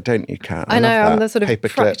ones, though, don't you, Kat? I know, love I'm that. the sort of Paper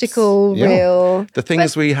practical, clips. Yeah. real. The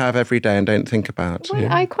things we have every day and don't think about. Well,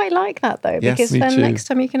 I quite like that though, Yes, because me then too. next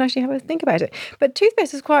time you can actually have a think about it. But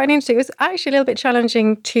toothpaste is quite an interesting. It was actually a little bit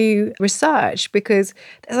challenging to research because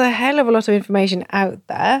there's a hell of a lot of information out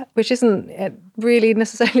there, which isn't really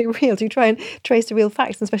necessarily real. You try and trace the real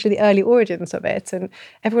facts, and especially the early origins of it, and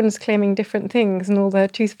everyone's claiming different things, and all the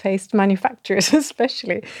toothpaste manufacturers,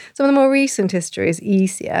 especially. Some of the more recent history is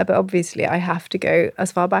easier, but obviously I have to go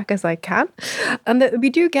as far back as I can. And that we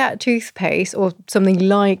do get toothpaste or something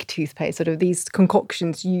like toothpaste, sort of these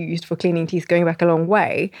concoctions used for cleaning teeth going back a long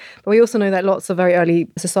way. But we also know that lots of very early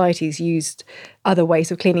societies used other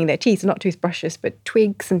ways of cleaning their teeth, not toothbrushes, but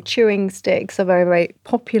twigs and chewing sticks are very, very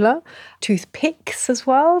popular. Toothpicks as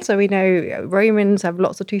well. So we know Romans have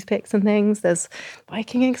lots of toothpicks and things. There's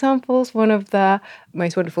Viking examples. One of the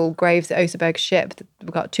most wonderful graves, the Oseberg ship,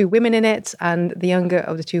 we've got 2 women in it, and the younger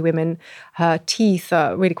of the 2 women, her teeth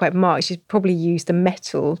are really quite marked. She's probably used a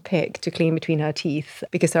metal pick to clean between her teeth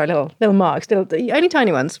because there are little marks, only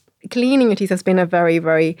tiny ones. Cleaning your teeth has been a very,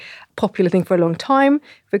 very popular thing for a long time.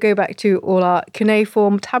 If we go back to all our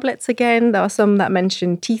cuneiform tablets again, there are some that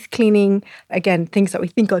mention teeth cleaning. Again, things that we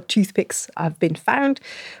think are toothpicks have been found.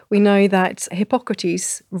 We know that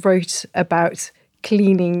Hippocrates wrote about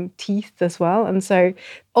cleaning teeth as well. And so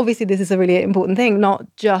obviously this is a really important thing, not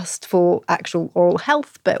just for actual oral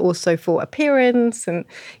health, but also for appearance. And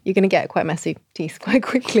you're going to get quite messy teeth quite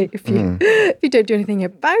quickly if you don't do anything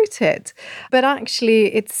about it. But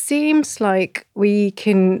actually, it seems like we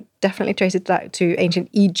can definitely trace it back to ancient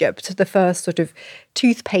Egypt, the first sort of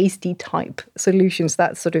toothpastey type solutions.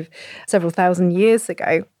 That's sort of several thousand years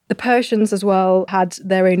ago. The Persians as well had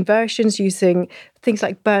their own versions using things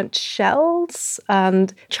like burnt shells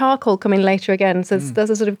and charcoal coming later again. So there's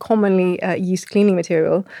a sort of commonly used cleaning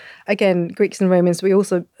material. Again, Greeks and Romans, we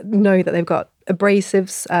also know that they've got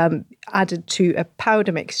abrasives added to a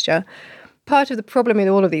powder mixture. Part of the problem with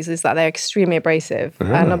all of these is that they're extremely abrasive.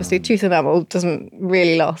 And obviously tooth enamel doesn't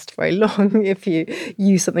really last very long if you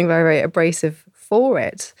use something very, very abrasive for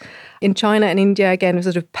it. In China and India, again, a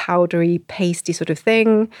sort of powdery, pasty sort of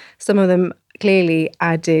thing. Some of them clearly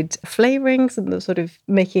added flavourings and sort of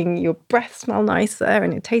making your breath smell nicer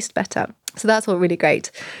and it tastes better. So that's all really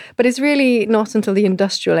great. But it's really not until the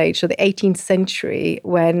industrial age, so the 18th century,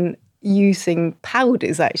 when using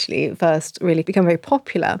powders actually first really become very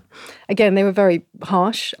popular. Again, they were very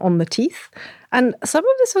harsh on the teeth. And some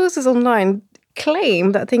of the sources online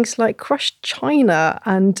claim that things like crushed china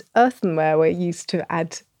and earthenware were used to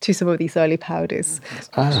add to some of these early powders.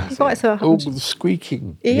 Quite so harsh. the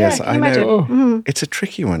squeaking. Yes, can I you imagine? know. It's a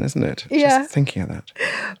tricky one, isn't it? Yeah. Just thinking of that.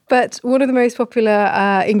 But one of the most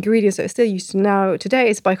popular ingredients that are still used now today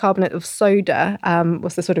is bicarbonate of soda,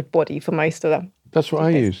 was the sort of body for most of them. That's what I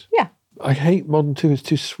use. Yeah. I hate modern tooth. It's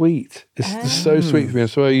too sweet. It's so sweet for me. And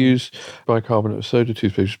so I use bicarbonate of soda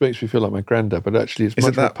toothpaste, which makes me feel like my granddad, but actually it's Is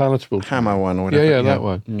much it more that palatable to hammer me. one or whatever? Yeah, that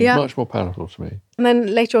one. Yeah. Much more palatable to me. And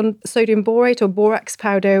then later on, sodium borate or borax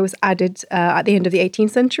powder was added at the end of the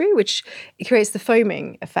 18th century, which creates the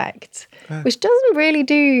foaming effect, which doesn't really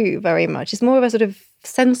do very much. It's more of a sort of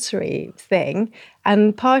sensory thing,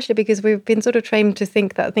 and partially because we've been sort of trained to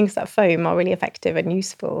think that things that foam are really effective and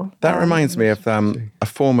useful. That reminds me of a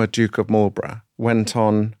former Duke of Marlborough went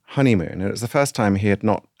on honeymoon. And it was the first time he had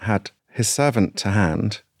not had his servant to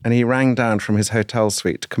hand. And he rang down from his hotel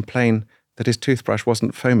suite to complain that his toothbrush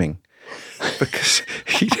wasn't foaming because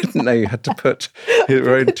he didn't know you had to put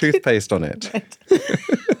your own toothpaste on it.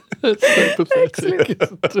 That's so pathetic.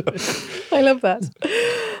 I love that.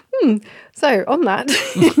 So on that,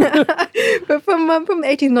 but from the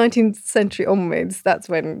 18th, 19th century onwards, that's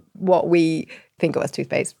when what we think of as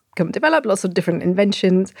toothpaste come develop, lots of different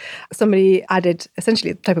inventions. Somebody added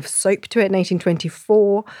essentially a type of soap to it in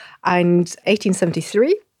 1824, and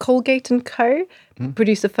 1873, Colgate & Co.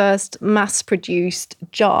 produced the first mass-produced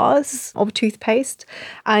jars of toothpaste.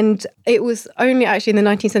 And it was only actually in the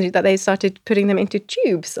 19th century that they started putting them into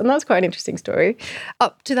tubes. And that's quite an interesting story.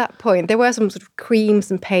 Up to that point, there were some sort of creams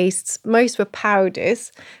and pastes. Most were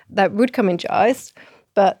powders that would come in jars.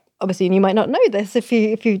 But obviously, and you might not know this if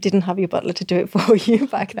you didn't have your butler to do it for you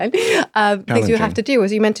back then. Things you have to do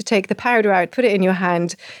was you meant to take the powder out, put it in your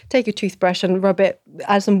hand, take your toothbrush and rub it,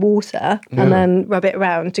 add some water, and then rub it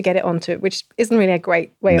around to get it onto it, which isn't really a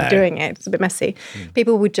great way of doing it. It's a bit messy.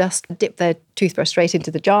 People would just dip their toothbrush straight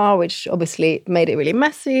into the jar, which obviously made it really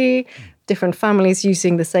messy. Different families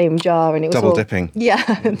using the same jar, and it was Double all, dipping. Yeah,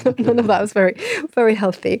 none of that was very, very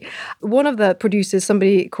healthy. One of the producers,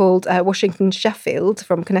 somebody called Washington Sheffield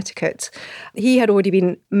from Connecticut, he had already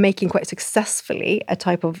been making quite successfully a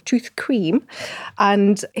type of tooth cream,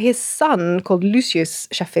 and his son, called Lucius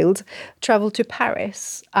Sheffield, travelled to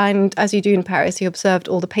Paris, and as you do in Paris, he observed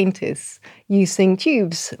all the painters using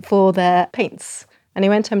tubes for their paints. And he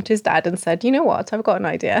went home to his dad and said, you know what, I've got an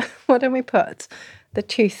idea. Why don't we put the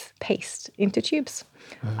toothpaste into tubes?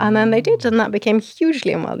 And then they did, and that became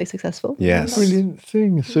hugely and wildly successful. Yes. Brilliant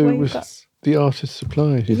thing. So it was the artist's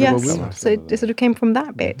supply. Yes, so it sort of came from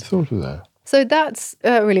that bit. Thought of that. So that's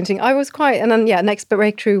really interesting. I was quite, and then, next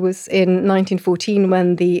breakthrough was in 1914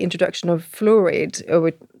 when the introduction of fluoride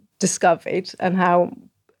was discovered, and how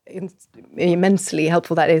immensely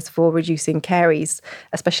helpful that is for reducing caries,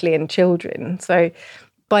 especially in children. So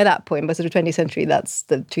by that point, by sort of 20th century, that's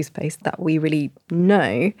the toothpaste that we really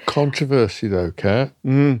know. Controversy though, Kat.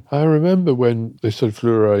 I remember when they started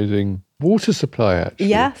fluoriding water supply, actually.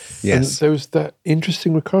 Yes. And there was that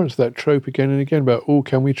interesting recurrence, that trope again and again about,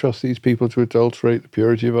 can we trust these people to adulterate the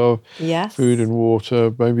purity of our food and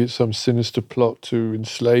water? Maybe it's some sinister plot to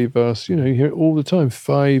enslave us. You hear it all the time,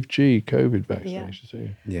 5G COVID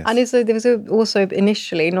vaccinations. Yes. And there was also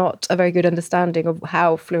initially not a very good understanding of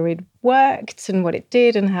how fluoride worked and what it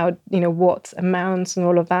did and how, what amounts and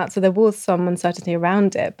all of that. So there was some uncertainty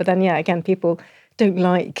around it. But then, again, people don't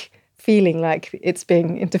like feeling like it's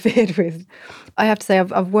being interfered with. I have to say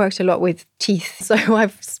I've worked a lot with teeth, so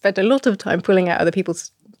I've spent a lot of time pulling out other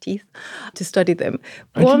people's teeth to study them.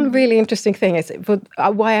 One really interesting thing is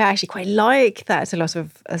why I actually quite like that a lot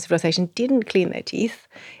of civilization didn't clean their teeth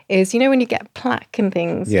is, when you get plaque and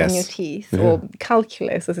things on your teeth or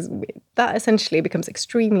calculus, that essentially becomes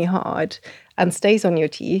extremely hard and stays on your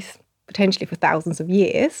teeth potentially for thousands of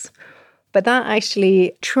years. But that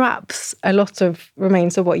actually traps a lot of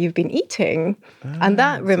remains of what you've been eating. And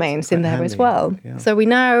that remains in there as well. Yeah. So we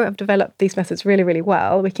now have developed these methods really, really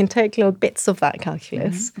well. We can take little bits of that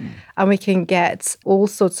calculus and we can get all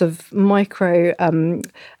sorts of micro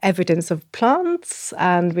evidence of plants,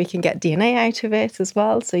 and we can get DNA out of it as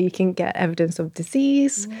well. So you can get evidence of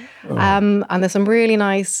disease. And there's some really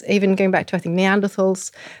nice, even going back to, I think,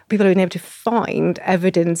 Neanderthals, people have been able to find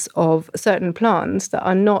evidence of certain plants that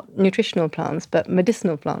are not nutritional plants but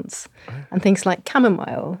medicinal plants, and things like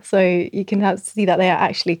chamomile. So you can see that they are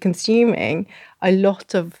actually consuming a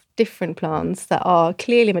lot of different plants that are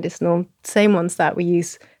clearly medicinal, same ones that we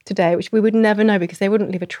use today, which we would never know because they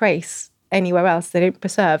wouldn't leave a trace anywhere else. They don't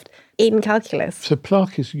preserved in calculus. So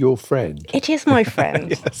plaque is your friend. It is my friend.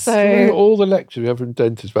 Yes. So all the lectures we have from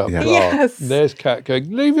dentists about plaque. Yes. And there's Kat going,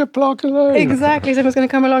 leave your plaque alone. Exactly. Someone's going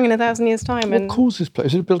to come along in 1,000 years' time. What causes plaque?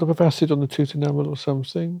 Is it a build-up of acid on the tooth enamel or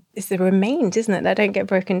something? It's the remains, isn't it? They don't get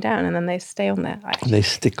broken down and then they stay on there. And they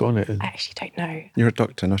stick on it. I actually don't know. You're a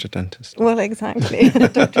doctor, not a dentist. Well, exactly. A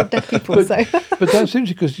doctor of deaf people. But that's interesting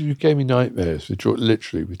because you gave me nightmares with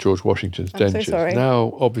George Washington's dentures. so sorry.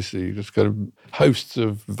 Now, obviously, just kind of hosts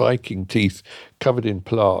of Viking teeth covered in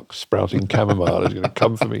plaque sprouting chamomile is going to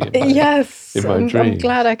come for me in my dreams. I'm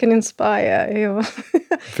glad I can inspire you.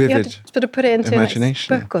 Vivid you have to sort of put it into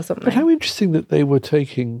imagination. a book or something. But how interesting that they were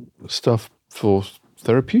taking stuff for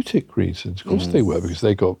therapeutic reasons. Of course they were, because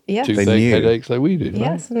they got toothache headaches like we did.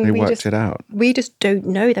 Yes, right? and They worked it out. We just don't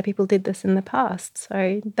know that people did this in the past.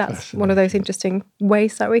 So that's one of those interesting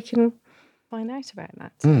ways that we can find out about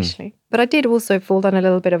that, actually. But I did also fall down a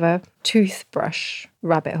little bit of a toothbrush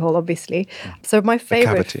rabbit hole, obviously. So my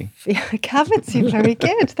favourite... Cavity, very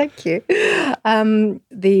good, thank you.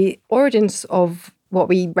 The origins of what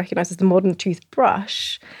we recognise as the modern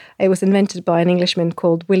toothbrush, it was invented by an Englishman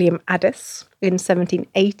called William Addis in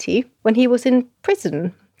 1780 when he was in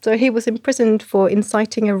prison. So he was imprisoned for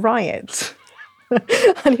inciting a riot.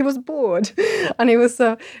 And he was bored, and he was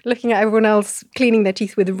looking at everyone else cleaning their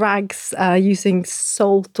teeth with rags, using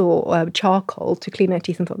salt or charcoal to clean their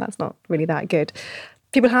teeth, and thought that's not really that good.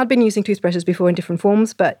 People had been using toothbrushes before in different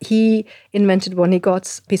forms, but he invented one. He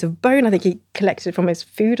got a piece of bone, I think he collected it from his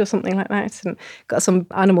food or something like that, and got some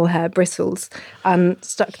animal hair bristles and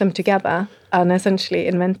stuck them together and essentially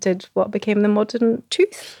invented what became the modern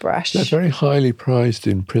toothbrush. They're very highly prized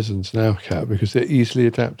in prisons now, Kat, because they're easily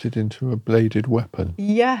adapted into a bladed weapon.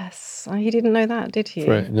 Yes. He didn't know that, did he?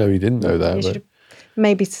 No, he didn't know that. You But should have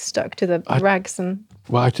maybe stuck to the rags and...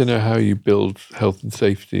 well, I don't know how you build health and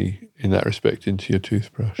safety in that respect into your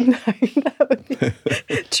toothbrush. No, that would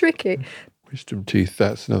be tricky. Wisdom teeth,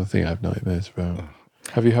 that's another thing I have nightmares about.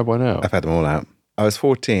 Have you had one out? I've had them all out. I was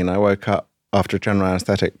 14. I woke up after a general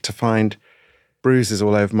anaesthetic to find bruises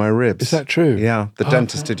all over my ribs. Is that true? Yeah. The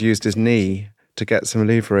dentist had used his knee to get some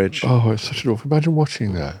leverage. Oh, it's such an awful... Imagine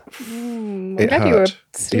watching that. It glad hurt. you were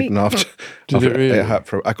asleep. Even after, Did it really? It hurt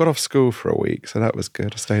I got off school for a week, so that was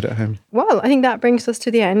good. I stayed at home. Well, I think that brings us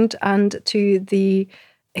to the end and to the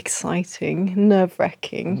exciting,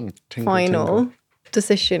 nerve-wracking final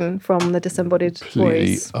decision from the disembodied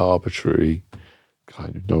Completely voice. arbitrary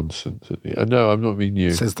kind of nonsense. No, I'm not being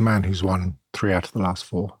you. Says the man who's won 3 out of the last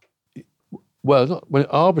 4. Well, not when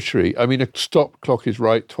arbitrary. I mean, a stop clock is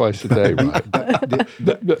right twice a day, right?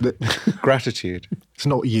 Gratitude. It's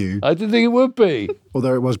not you, I didn't think it would be.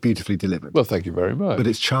 although it was beautifully delivered. Well, thank you very much. But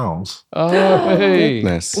it's Charles. Oh, hey.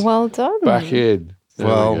 Goodness. Well done. Back in. There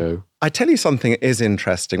we Well, go. I tell you something that is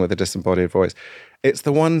interesting with the disembodied voice. It's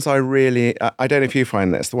the ones I don't know if you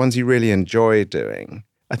find this, the ones you really enjoy doing.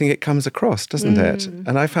 I think it comes across, doesn't it?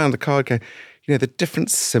 And I found the card game, the different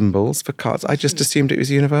symbols for cards. I just assumed it was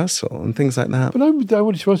universal and things like that. But I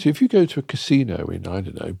wanted to ask you, if you go to a casino in, I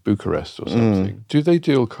don't know, Bucharest or something, do they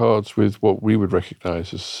deal cards with what we would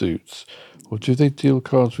recognise as suits? Or do they deal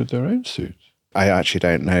cards with their own suits? I actually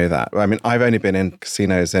don't know that. I mean, I've only been in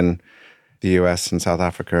casinos in the US and South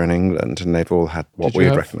Africa and England, and they've all had what we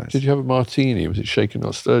would recognise. Did you have a martini? Was it shaken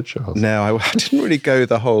not stirred, Charles? No, I didn't really go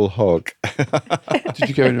the whole hog. Did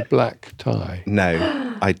you go in a black tie?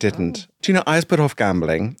 No, I didn't. Do you know, I was put off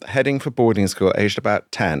gambling, heading for boarding school aged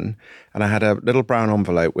about 10, and I had a little brown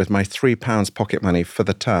envelope with my £3 pocket money for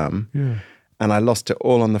the term, and I lost it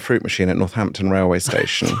all on the fruit machine at Northampton railway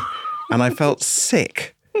station, and I felt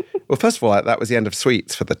sick. Well, first of all, that was the end of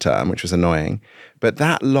sweets for the term, which was annoying. But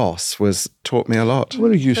that loss taught me a lot.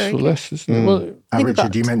 What a useful lesson, isn't it? Well, Think Richard,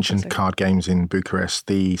 about- you mentioned sorry. card games in Bucharest.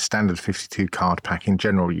 The standard 52 card pack in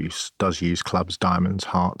general use does use clubs, diamonds,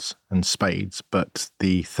 hearts and spades, but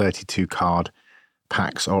the 32 card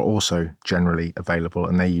packs are also generally available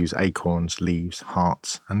and they use acorns, leaves,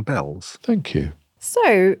 hearts and bells. thank you.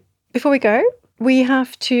 So, before we go, we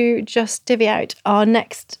have to just divvy out our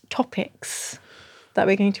next topics that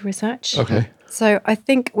we're going to research. Okay. So I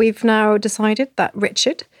think we've now decided that,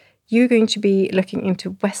 Richard, you're going to be looking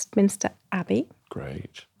into Westminster Abbey,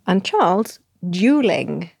 Great. and Charles,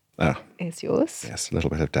 dueling Oh, is yours. yes, a little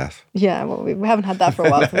bit of death. Yeah, well, we haven't had that for a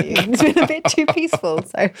while for you. It's been a bit too peaceful.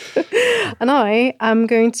 So, and I am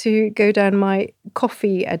going to go down my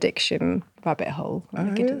coffee addiction rabbit hole.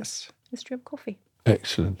 Oh, yes. History of coffee.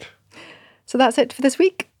 Excellent. So that's it for this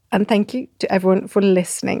week. And thank you to everyone for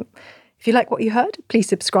listening. If you like what you heard, please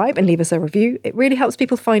subscribe and leave us a review. It really helps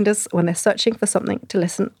people find us when they're searching for something to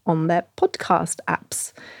listen on their podcast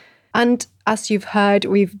apps. And as you've heard,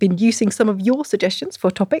 we've been using some of your suggestions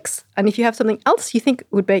for topics. And if you have something else you think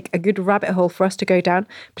would make a good rabbit hole for us to go down,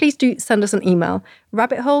 please do send us an email,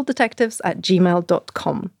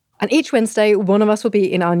 rabbitholedetectives@gmail.com. And each Wednesday, one of us will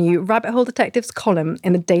be in our new Rabbit Hole Detectives column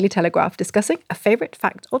in the Daily Telegraph discussing a favourite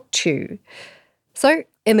fact or two. So,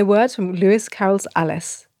 in the words from Lewis Carroll's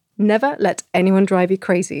Alice, never let anyone drive you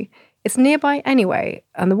crazy. It's nearby anyway,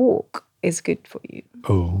 and the walk is good for you.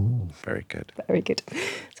 Oh, Very good. Very good.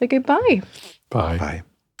 So goodbye. bye.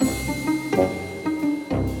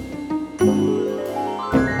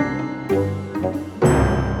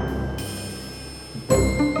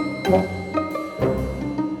 Bye.